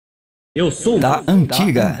Eu sou da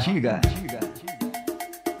Antiga.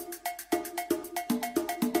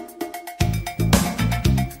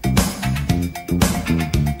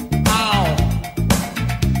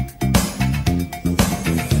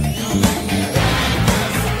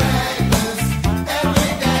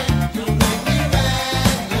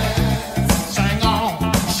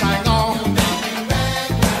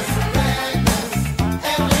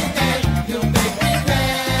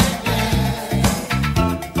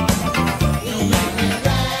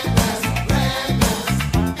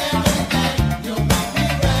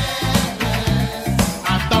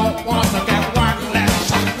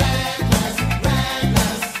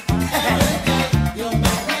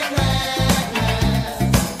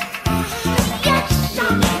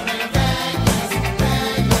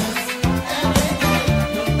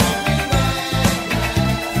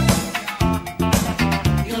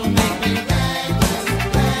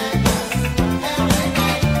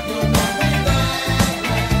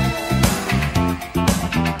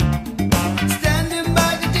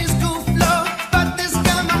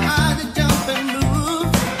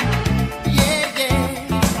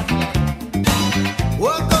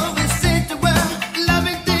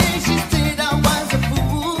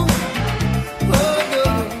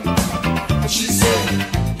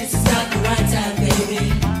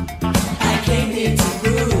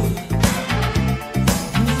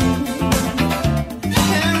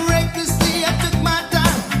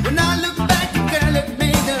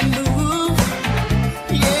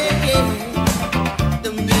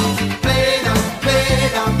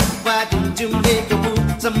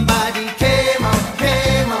 Somebody came up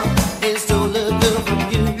and stole a girl from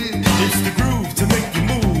you. It's the groove to make you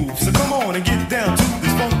move. So come on and get down to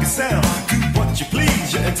this funky sound. Do what you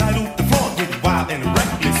please, you're entitled to flaunt. Get wild and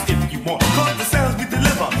reckless if you want. Cause the sounds we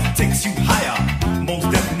deliver takes you higher,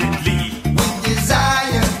 most definitely. With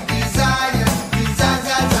desire, desire,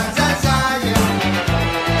 desire, desire.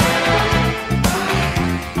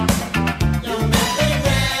 You make me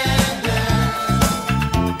reckless.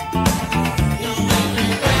 You make me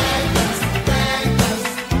reckless, reckless.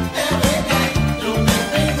 Every day you make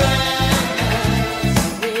me reckless.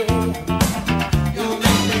 You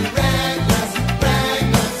make me reckless,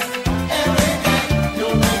 reckless. Every day you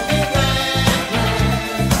make me reckless.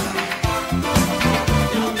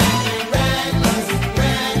 You make me reckless,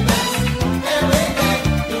 reckless. Every day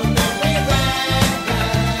you make me reckless.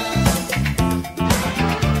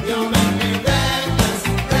 You make me reckless,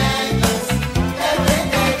 reckless. Every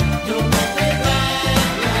day you make me reckless.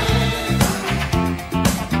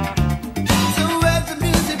 So as the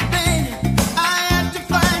music played, I had to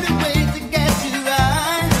find a way to get you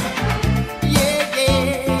right. Yeah,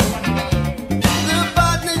 yeah. The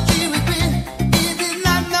partner she was with, he did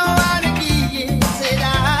not know how to give it. Said I,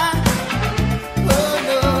 oh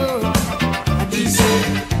no. He said,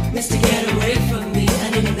 Mister, get away from me. I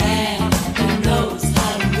need a man that knows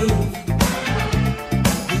how to move.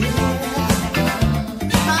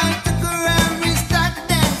 I took her and we started to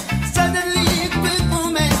dance. Suddenly a quick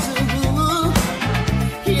moment to move.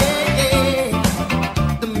 Yeah,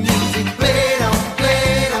 the music played on,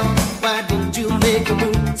 played on. Why didn't you make a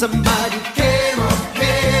move? Somebody came up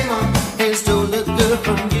and stole a girl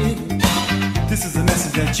from you. This is a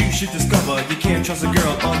message that you should discover. You can't trust a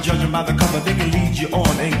girl on judging by the cover. They can lead you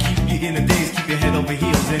on and keep you in a daze, keep your head over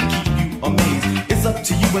heels and keep you amazed. It's up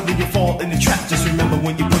to you whether you fall in the trap. Just remember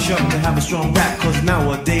when you push up to have a strong rap. Cause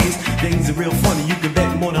nowadays things are real funny. You can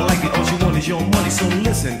bet more than likely all you want is your money. So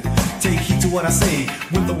listen, take heed to what I say.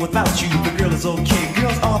 With or without you, the girl is okay.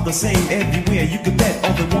 Girls are the same everywhere. You can bet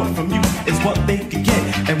all they want from you is what they can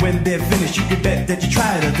get. And when they're finished, you can bet that you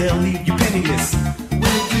tried her, they'll leave you penniless.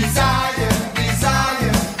 With desire,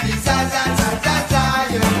 desire, desire, desire,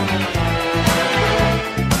 desire.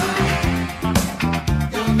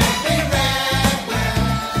 You make me reckless.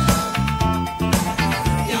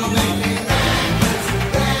 You make me reckless,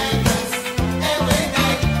 reckless. Every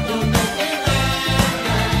day you make me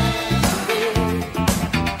reckless.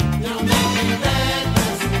 You make me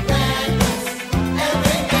reckless, reckless.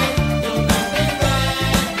 Every day you make me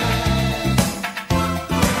reckless.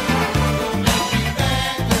 You make me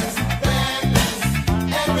reckless, reckless.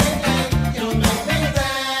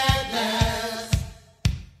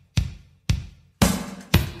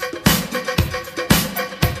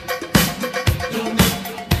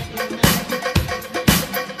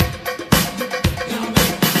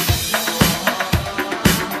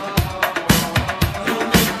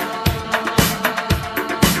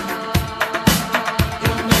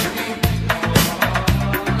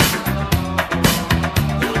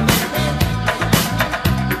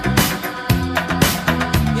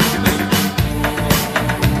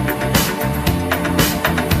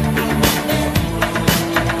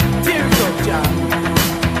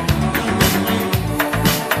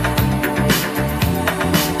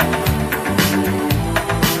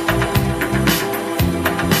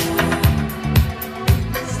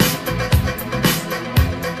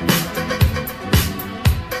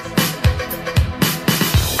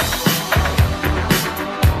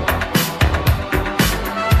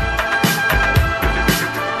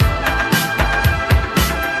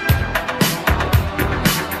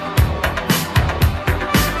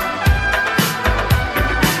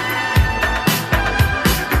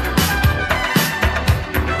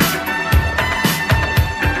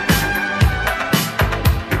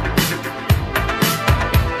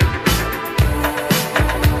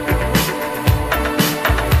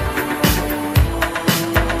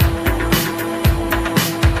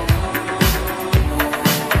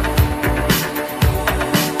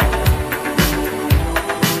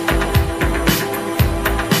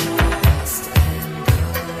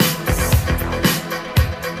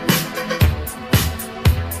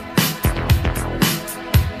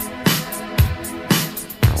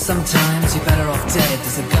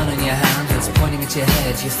 fingers pointing at your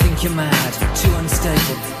head. You think you're mad, too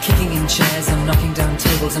unstable, kicking in chairs and knocking down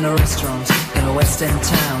tables in a restaurant in a West End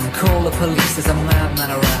town. Call the police, there's a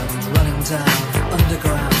madman around, running down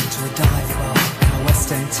underground to a dive bar in a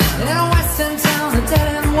West End town. In a West End town, a dead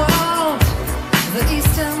end world, the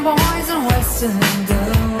Eastern boys and Western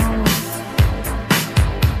girls.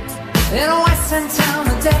 In a West End town,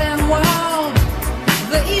 a dead end world,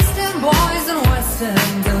 the Eastern boys and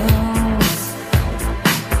Western girls.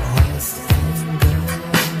 Western girls.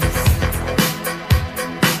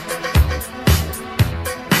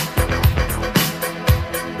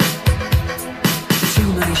 Too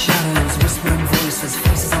many shadows, whispering voices,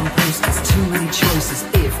 faces on posters, too many choices.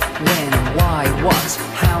 If, when, why, what,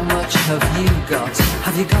 how much have you got?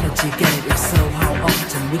 Have you got it, do you get it? If so, how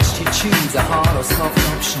often? Which do you choose, a hard or soft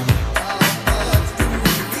option?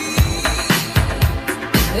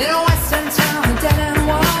 In a Western town, a dead end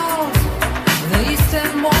world, the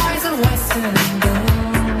Eastern boys and Western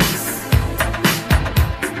girls.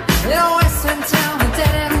 In a Western town, a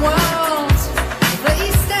dead end world, the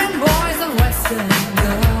Eastern boys and Western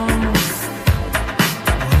girls.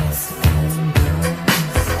 Western girls.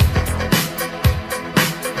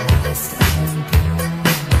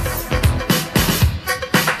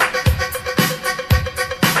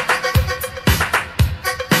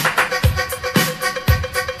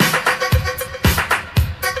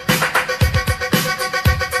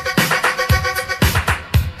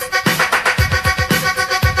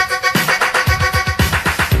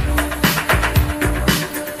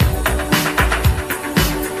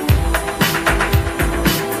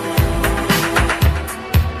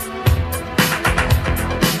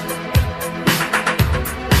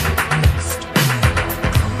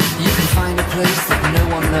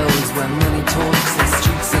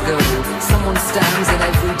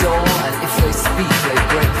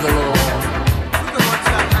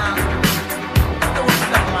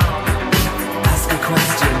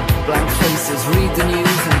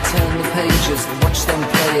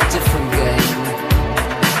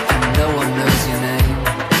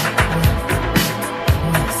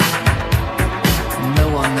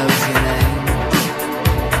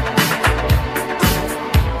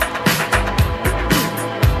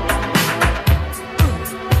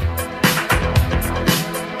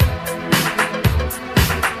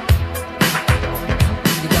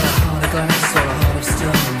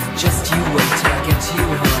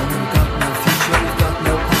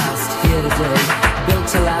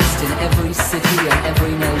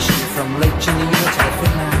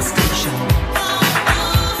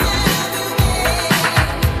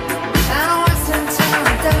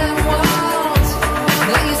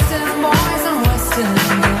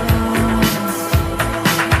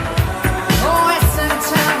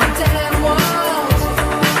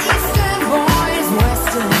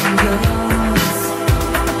 Western girls.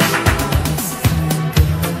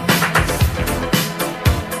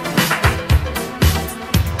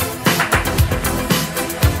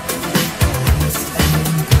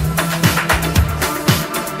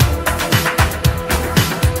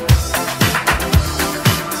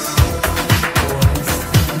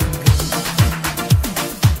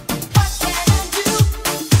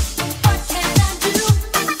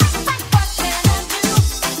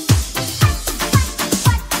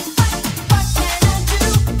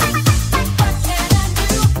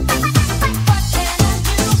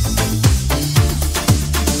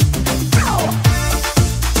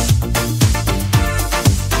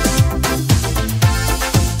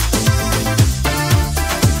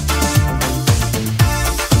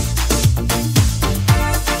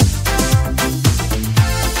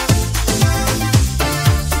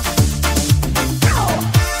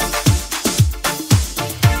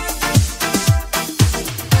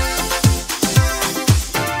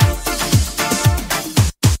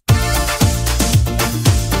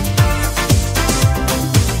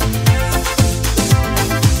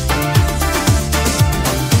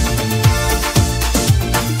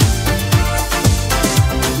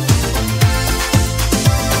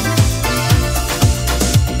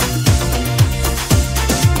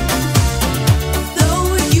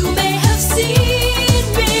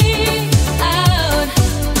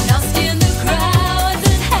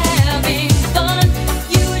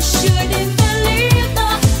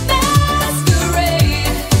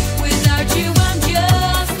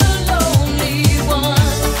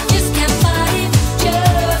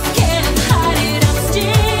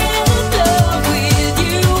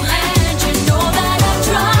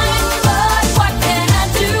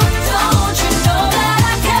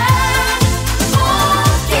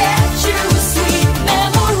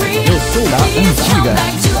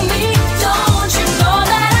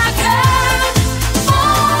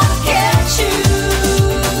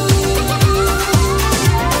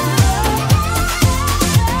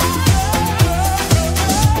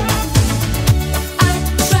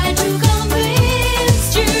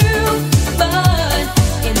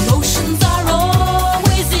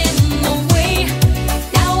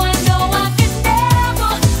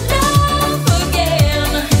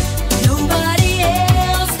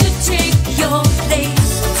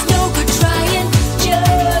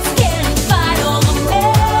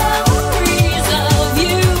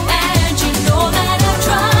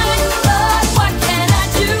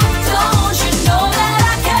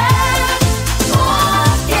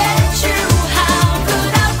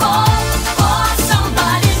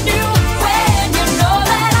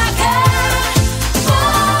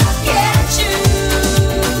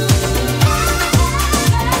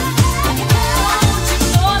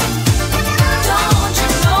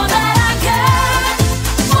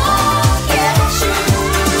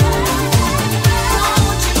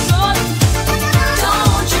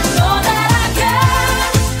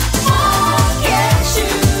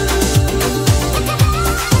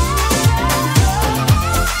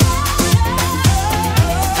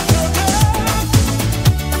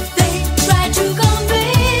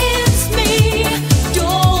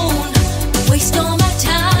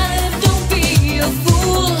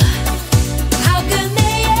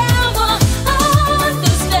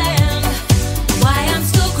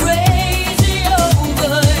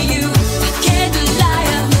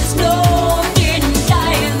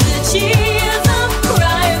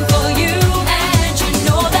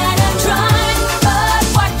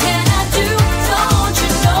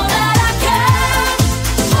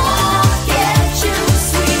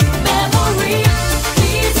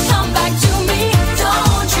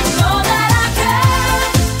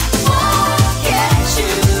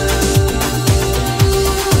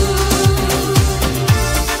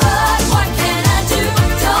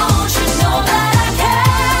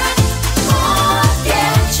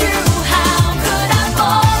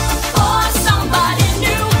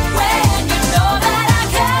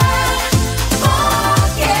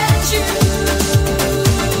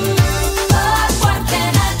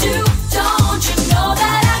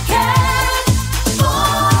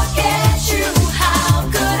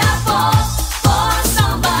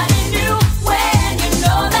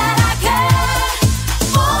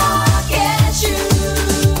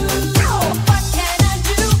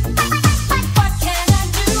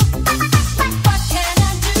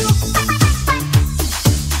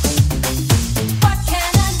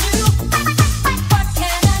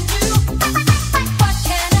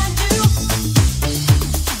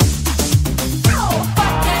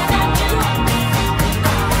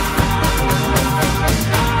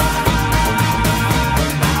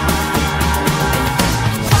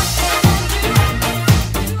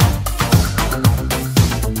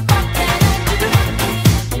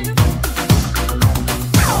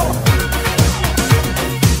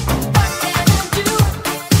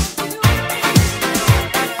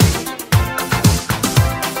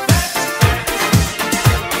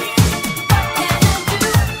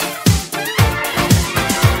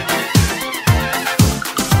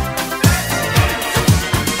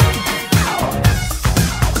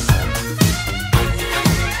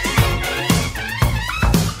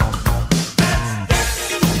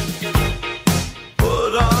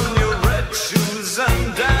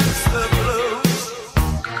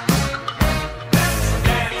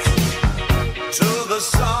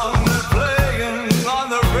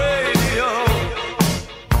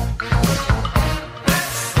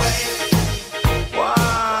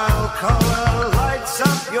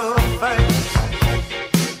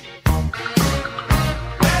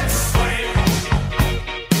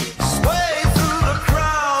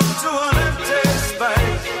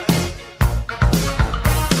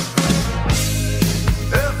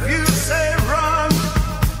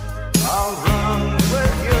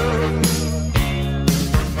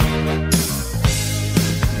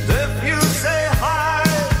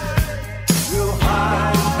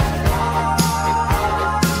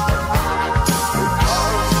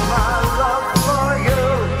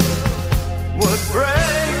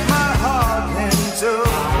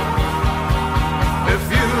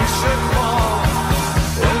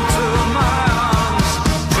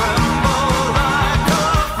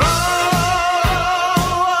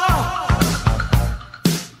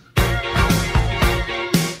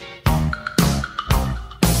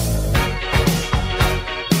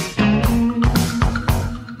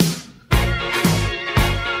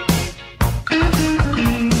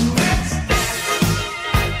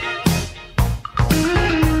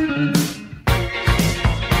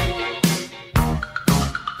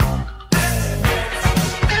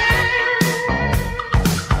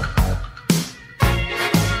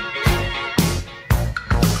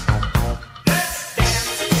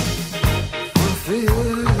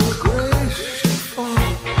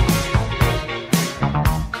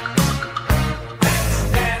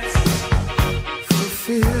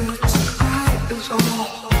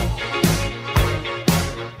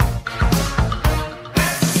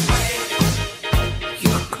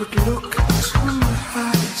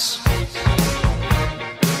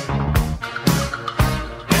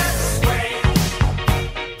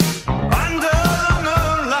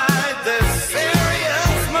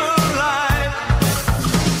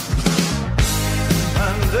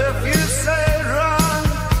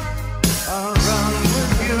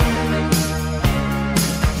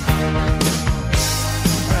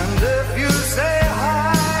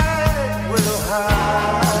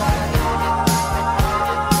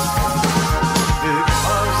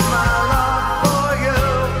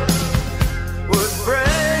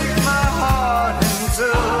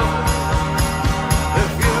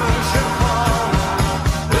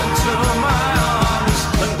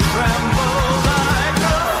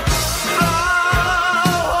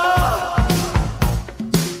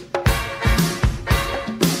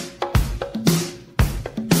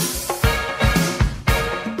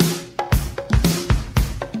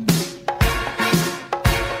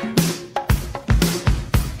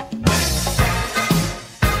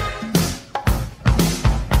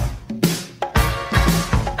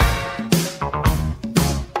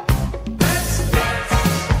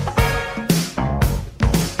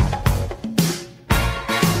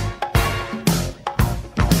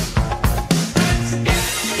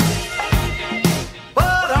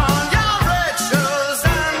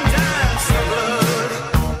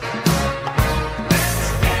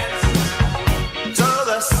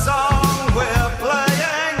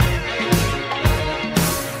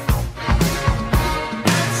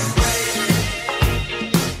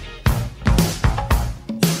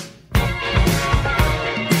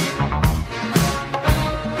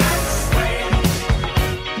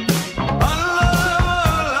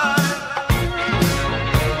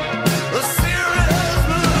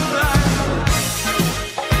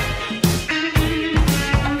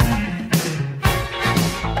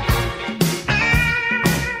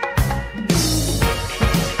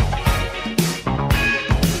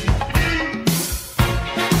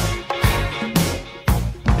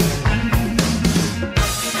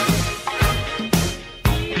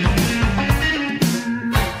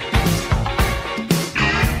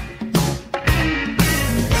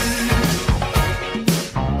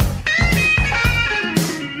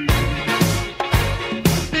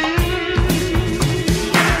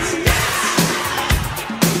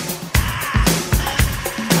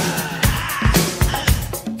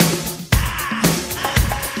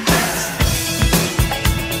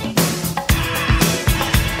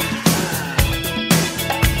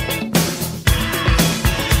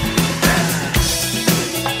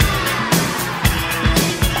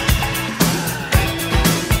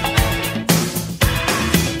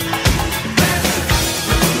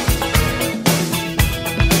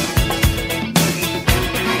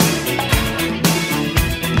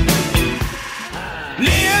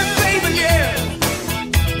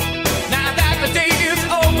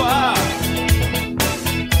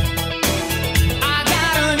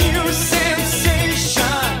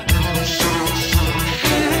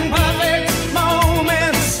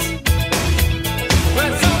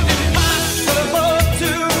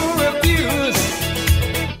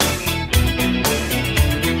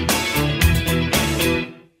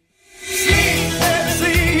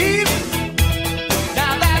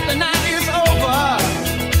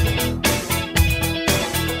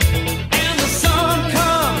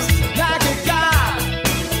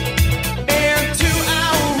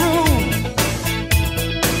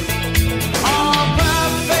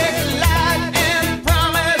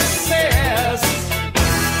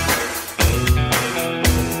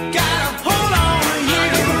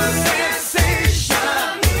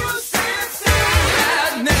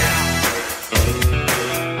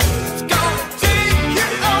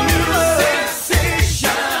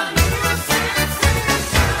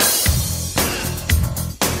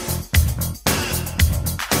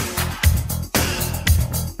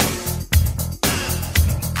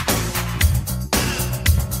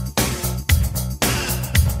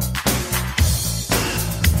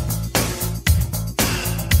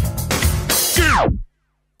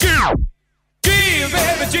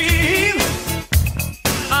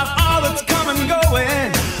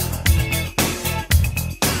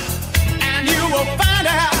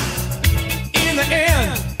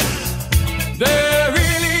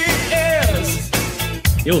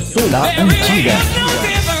 Eu sou da Antiga.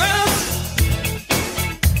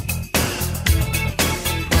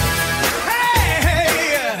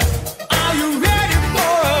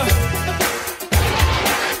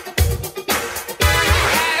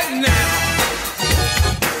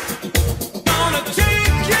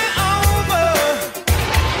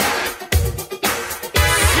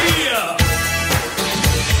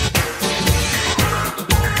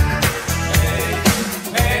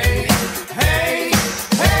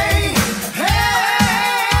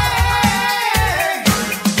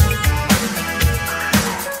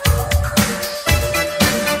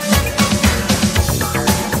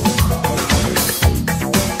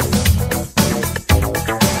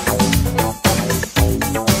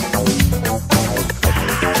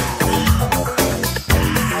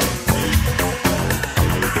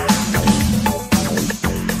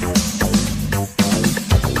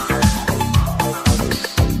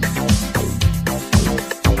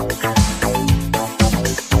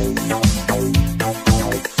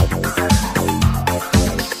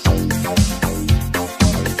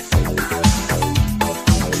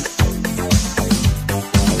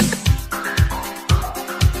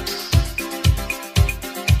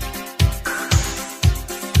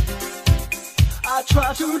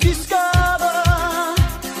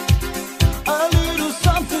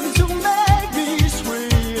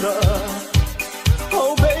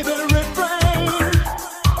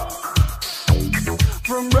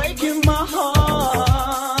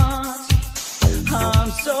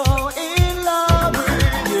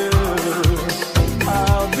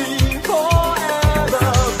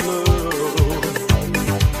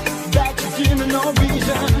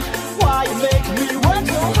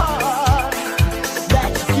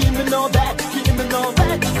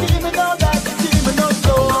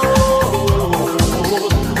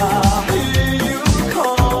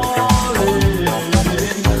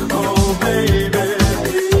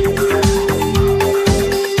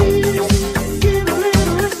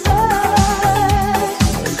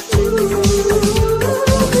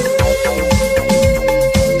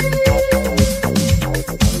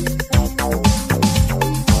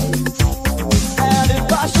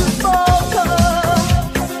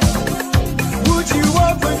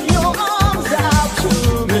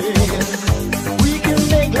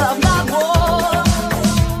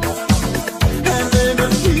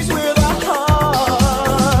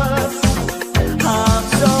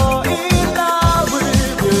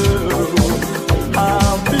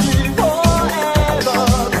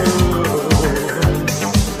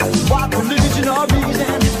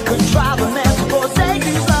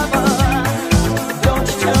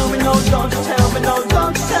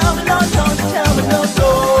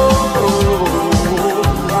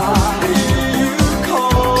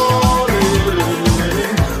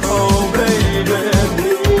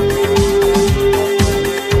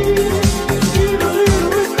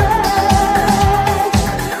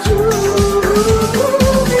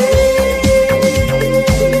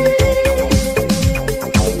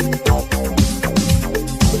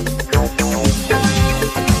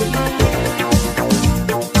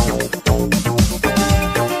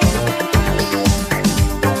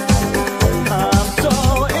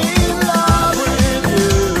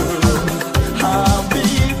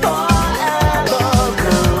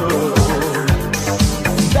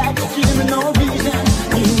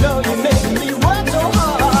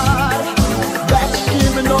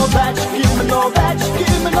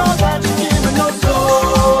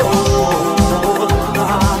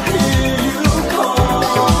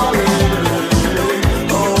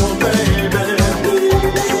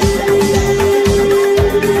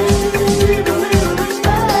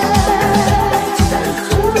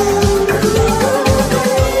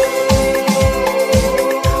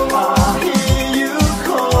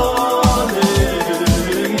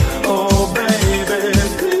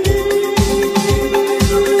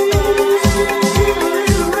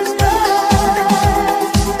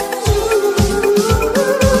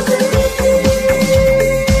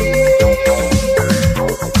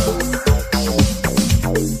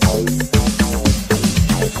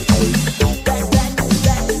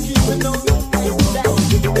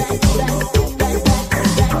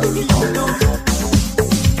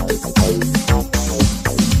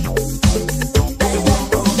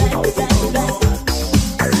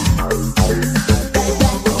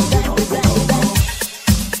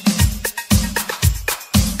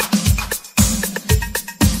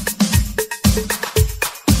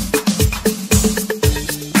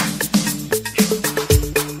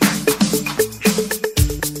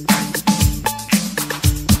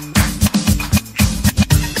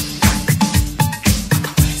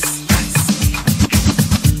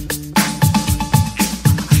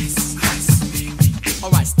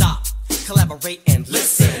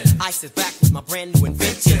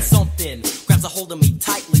 me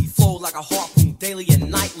tightly, flow like a harpoon daily and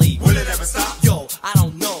nightly. Will it ever stop? Yo, I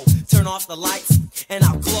don't know. Turn off the lights and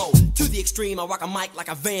I'll glow. To the extreme, I rock a mic like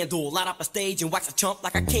a vandal. Light up a stage and wax a chump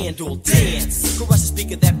like a candle. Dance, crush a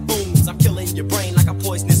speaker that booms. I'm killing your brain like a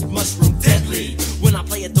poisonous mushroom. Deadly, when I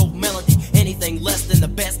play a dope melody. Anything less than the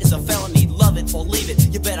best is a felony. Love it or leave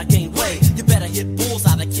it, you better gain weight. You better hit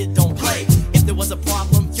bullseye, the kid don't play. If there was a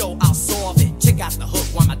problem, yo, I'll solve it. Check out the hook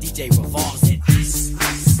while my DJ revolves it. Ice,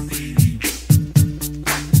 ice, baby.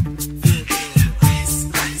 Ice,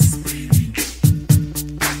 ice, baby.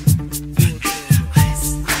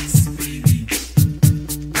 Ice, ice, baby.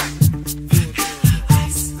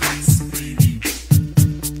 Ice, ice, baby.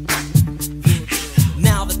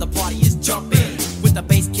 Now that the party is jumping, with the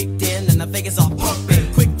bass kicked in and the Vegas are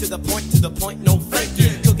pumping. Quick to the point, no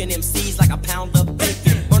faking. Cooking MCs like a pound of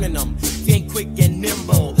bacon. Burning them, if you ain't quick and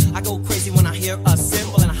nimble. I go crazy when I hear a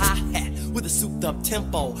cymbal and a hi-hat with a souped up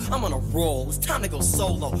tempo. I'm on a roll, it's time to go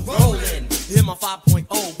solo. Rollin', hit my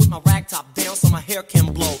 5.0 with my rag top down so my hair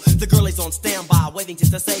can blow. The girl is on standby, waiting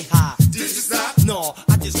just to say hi. Did you stop? No,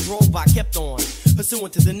 I just drove by, kept on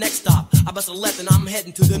pursuing to the next stop. I bust a left and I'm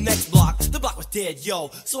heading to the next block. The block was dead,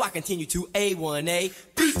 yo, so I continue to A1A.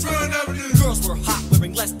 Beachfront Avenue. Girls were hot,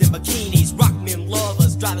 wearing less than bikinis. Rock men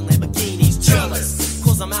lovers, driving Lamborghinis. Jealous,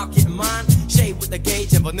 cause I'm out getting mine. Shade with the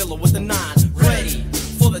gauge and vanilla with the 9. Ready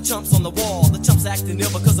for the chumps on the wall. The chumps acting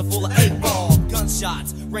ill because they're full of 8-ball.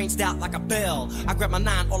 Gunshots ranged out like a bell. I grabbed my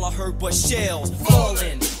 9, all I heard was shells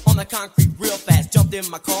falling on the concrete real fast. Jumped in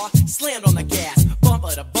my car, slammed on the gas.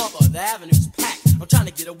 Bumper to bumper, the avenue's packed. I'm trying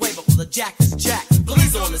to get away before the jack is jacked.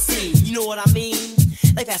 Police on the scene, you know what I mean?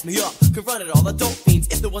 They passed me up, confronted all the dope fiends.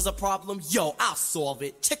 If there was a problem, yo, I'll solve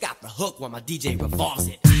it. Check out the hook while my DJ revolves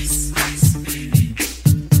it. Ice, ice, baby.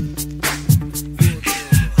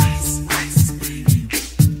 Ice, ice, baby.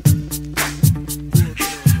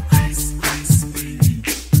 Ice, ice, baby.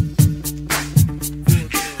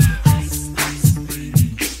 Ice, ice, baby.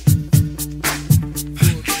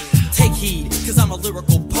 Take heed, cause I'm a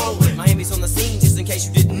lyrical poet. Miami's on the scene, just in case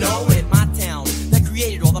you didn't know it. My town, that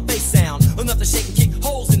created all the bass sound. Enough to shake and kick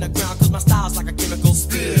holes in the ground, cause my style's like a chemical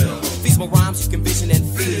spill. Feasible rhymes you can vision and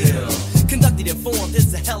feel. Conducted in form, this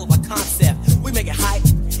is a hell of a concept. We make it hype,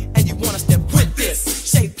 and you wanna step with this.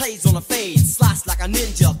 Shape plays on a fade, slice like a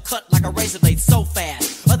ninja, cut like a razor blade so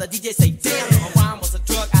fast. Other DJs say, damn, if a rhyme was a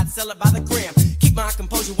drug, I'd sell it by the gram. Keep my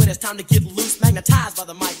composure when it's time to get loose. Magnetized by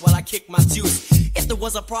the mic while I kick my juice. If there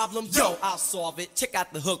was a problem, yo, I'll solve it. Check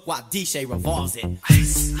out the hook while DJ revolves it.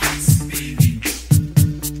 Ice, ice, baby.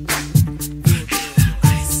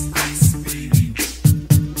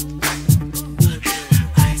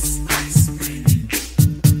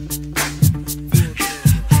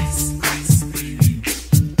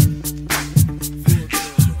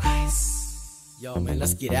 Yo, man,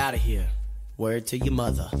 let's get out of here. Word to your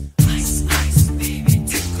mother. Ice, ice, baby,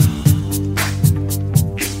 tickle.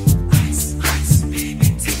 Ice, ice, baby,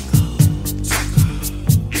 tickle.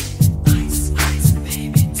 Ice, ice,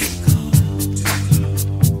 baby, tickle.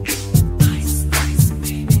 Ice, ice,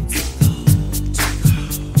 baby, tickle.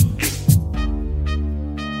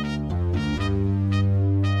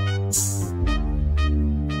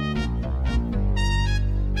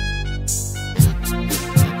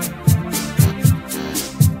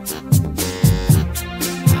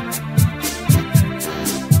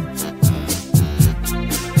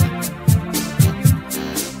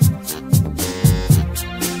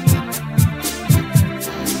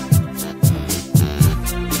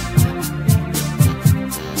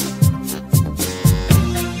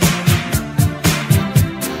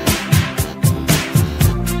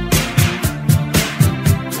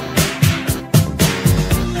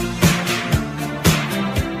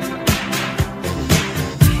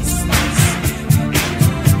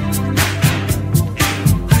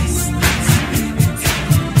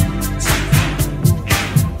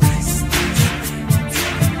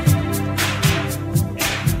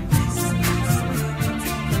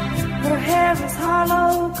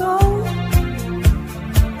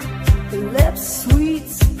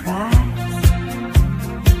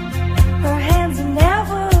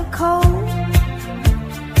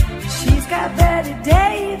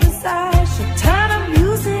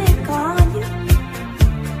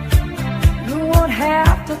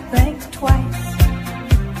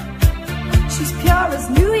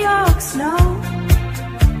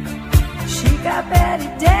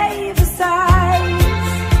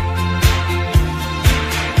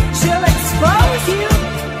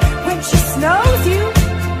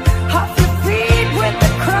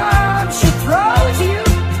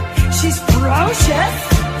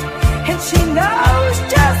 And she knows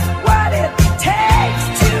just what it takes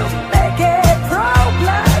to make it pro.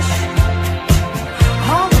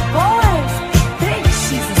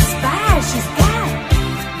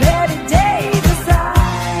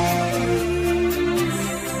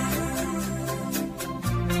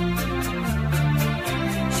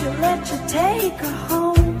 take her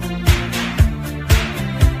home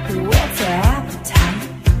with her appetite.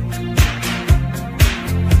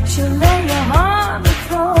 She'll lay you on the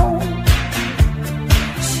throne.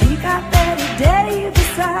 She got Betty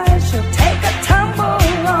Davis eyes. She'll take a tumble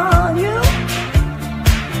on you,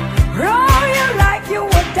 roll you like you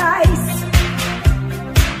were dice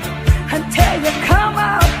until you come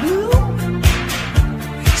out blue.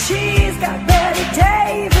 She's got Betty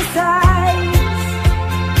Davis eyes.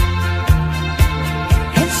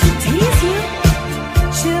 And she'll tease you,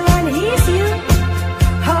 she'll unease you,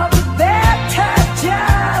 all the better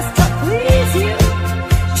just to please you.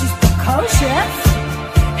 She's precocious,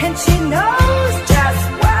 and she knows just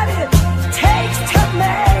what it takes to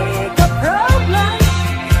make a pro blush.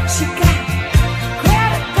 She got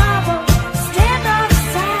Greta Garbo, stand on the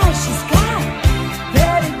side. She's got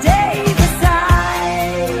Betty Davis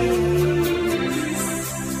eyes.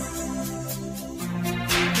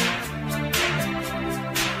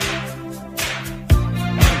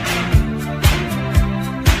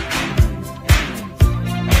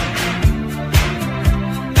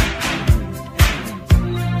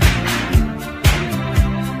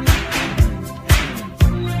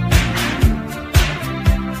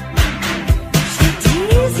 She'll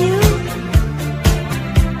tease you,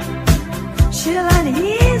 she'll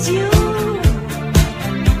unease you,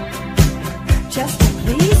 just to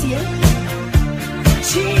please you.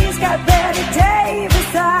 She's got Betty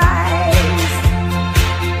Davis eyes.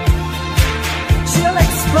 She'll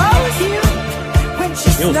expose you when she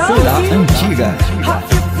Eu snows sou da you. Antiga. Off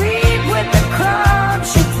your feet with the crumbs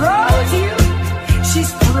she throws you.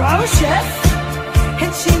 She's ferocious,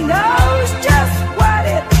 and she knows just what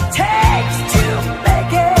it takes to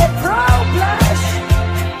make it pro blush.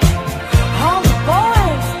 All the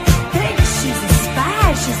boys think she's a spy.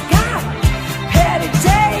 She's got Betty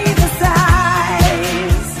Davis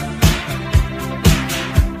eyes.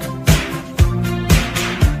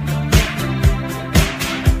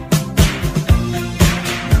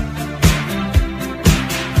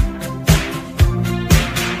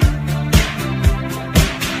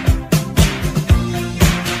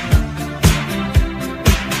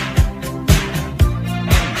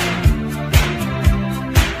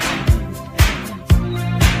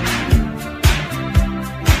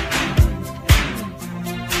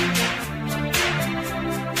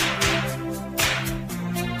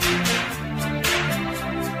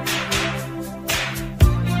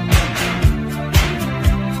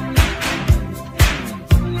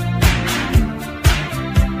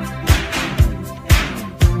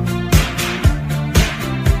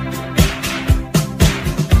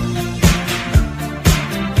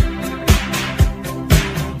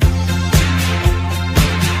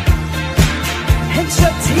 And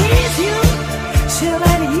she'll tease you, she'll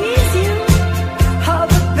unease you, all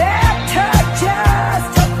the better just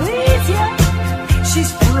to please you.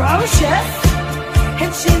 She's ferocious,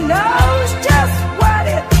 and she knows just what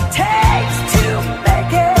it takes to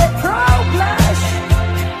make it pro blush.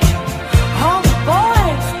 All the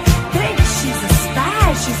boys think she's a spy.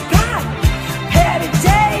 She's got Betty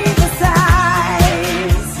Davis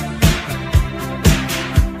eyes.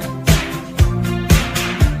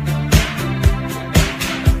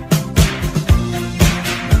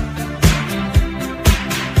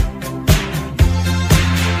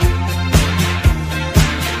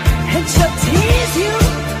 And she'll tease you,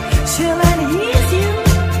 she'll unease you,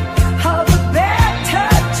 all the better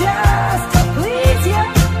just to please you.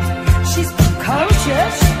 She's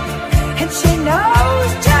precocious, and she knows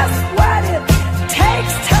just what it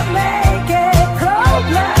takes to make it pro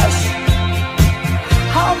blush.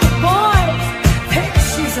 All the boys think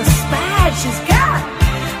she's a spy. She's got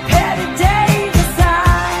Betty Davis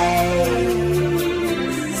eyes.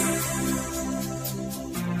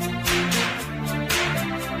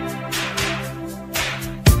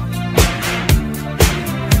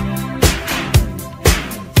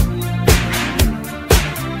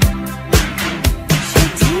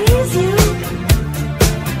 She'll tease you,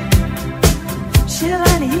 she'll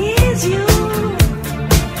unease you,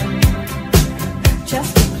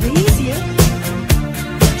 just to please you.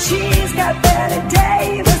 She's got Betty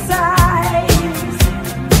Davis eyes.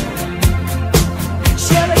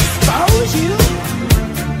 She'll expose you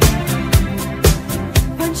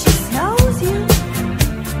when she snows you.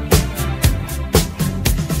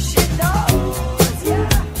 She knows ya.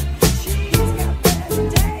 She's got Betty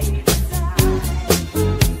Davis eyes.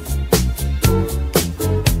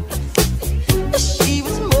 She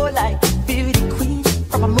was more like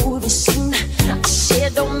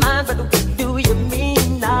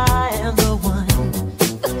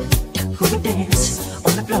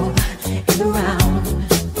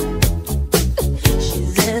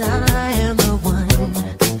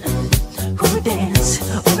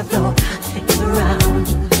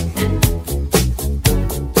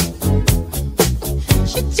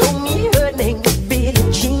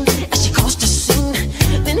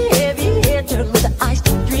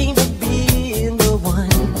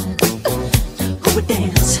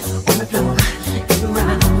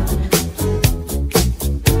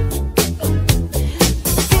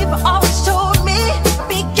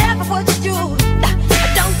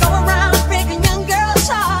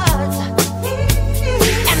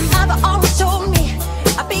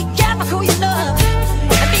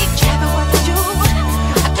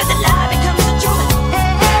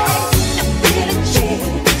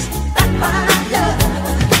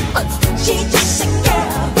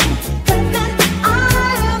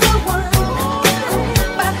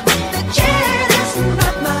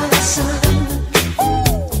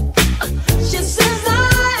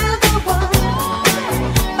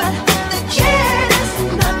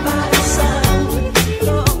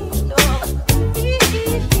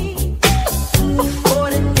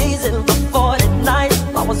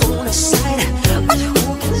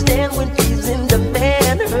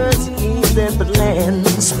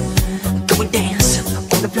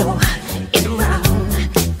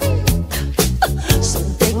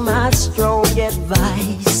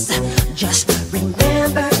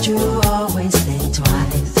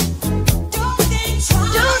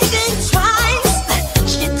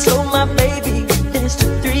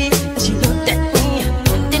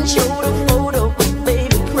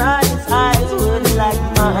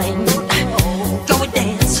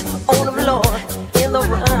still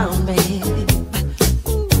around, baby.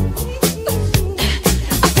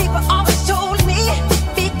 People always told me,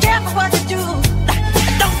 be careful what you do.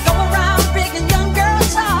 Don't go around breaking young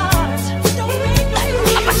girls' hearts.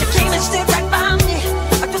 But she came and stood right by me,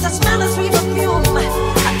 'cause I smell a sweet perfume.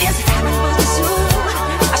 This happened was too soon.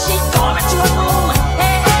 She called me to her home.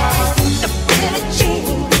 The pretty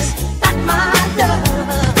jeans, not my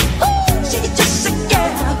love. She's just a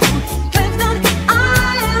girl who claims that I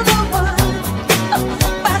am the one.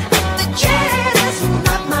 But the kid is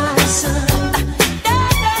not my son.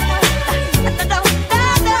 The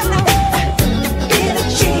pretty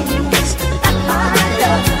jeans, not my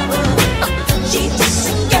love. She's just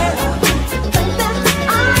a girl who claims that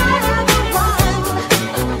I am the one.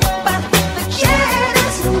 But the kid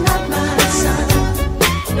is not my son.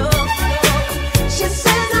 No, she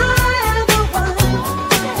says I am the one,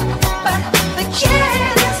 but the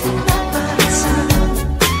kid is not my son.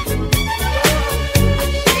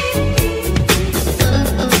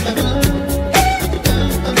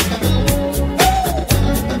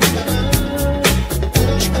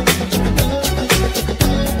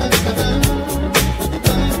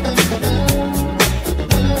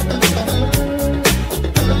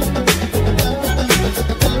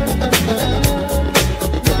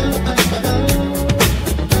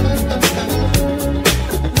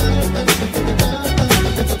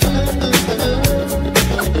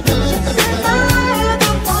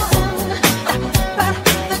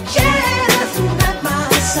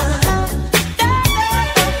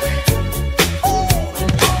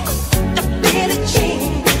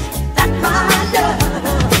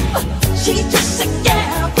 She's just a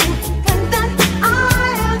girl who claims that I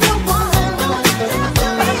am the one.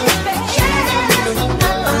 But the kid is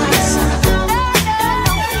not my son.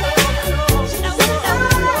 She knows that I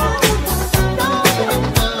am the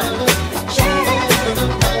one. The kid is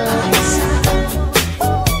not my son.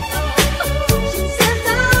 She says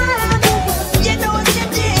I am the one. You know what she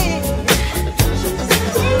did? She says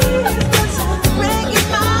she's breaking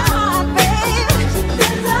my heart, babe. She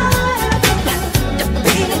says I am the one. The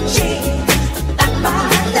pretty jeans, not my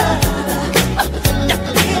love. The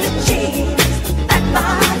pretty jeans, not my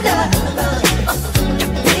love. The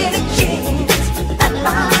pretty jeans, not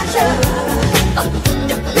my love.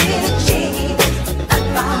 The pretty jeans, not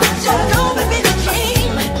my love. No, baby, the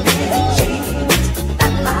jeans, pretty jeans,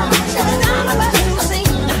 not my love. Now I'm about to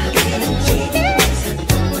sing the pretty jeans.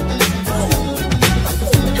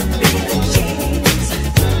 The pretty jeans,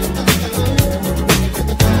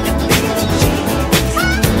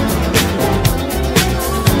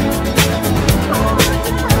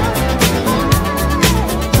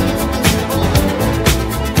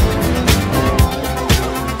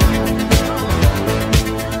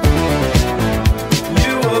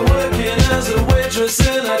 You were working as a waitress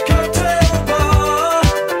in a cocktail bar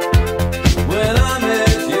when I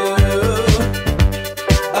met you.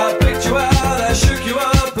 I picked you out, I shook you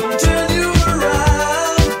up and turned you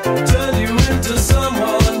around, turned you into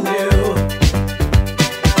someone new.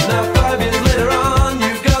 Now 5 years later on,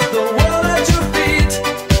 you've got the world at your feet.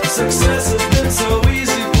 Success has been so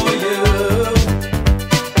easy for you.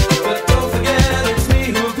 But don't forget it's me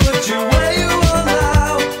who put you where you are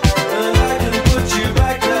now, and I can put you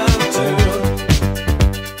back down too.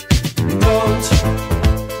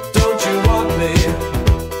 Don't you want me?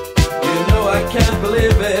 You know I can't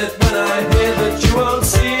believe it when I hear that you won't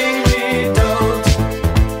see me.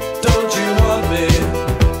 Don't you want me?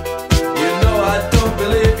 You know I don't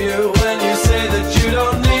believe you when you say that you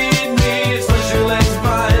don't need me. It's much too late to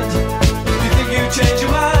find. You think you change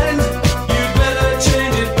your mind? You'd better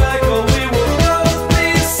change it back or we will both be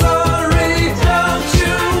sorry. Don't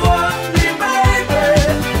you want me, baby?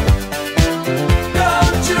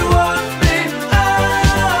 Don't you want me?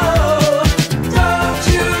 Oh, don't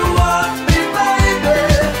you want me, baby?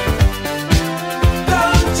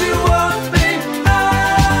 Don't you want me? Oh.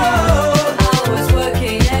 I was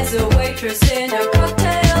working as a waitress in a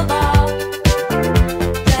cocktail bar.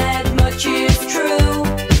 That much is true.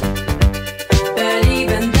 But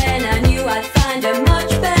even then I knew I'd find a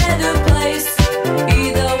much better place,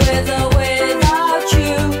 either with or without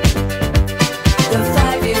you. The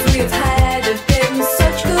 5 years we've had have been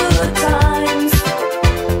such good times.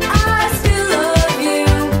 I still love you,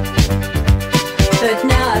 but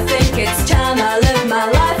now I think it's time I live my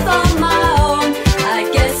life on my own. I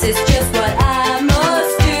guess it's just what I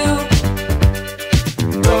must do.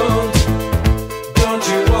 Don't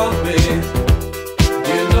you want me?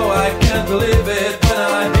 You know I can't believe it when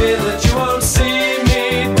I hear that you won't see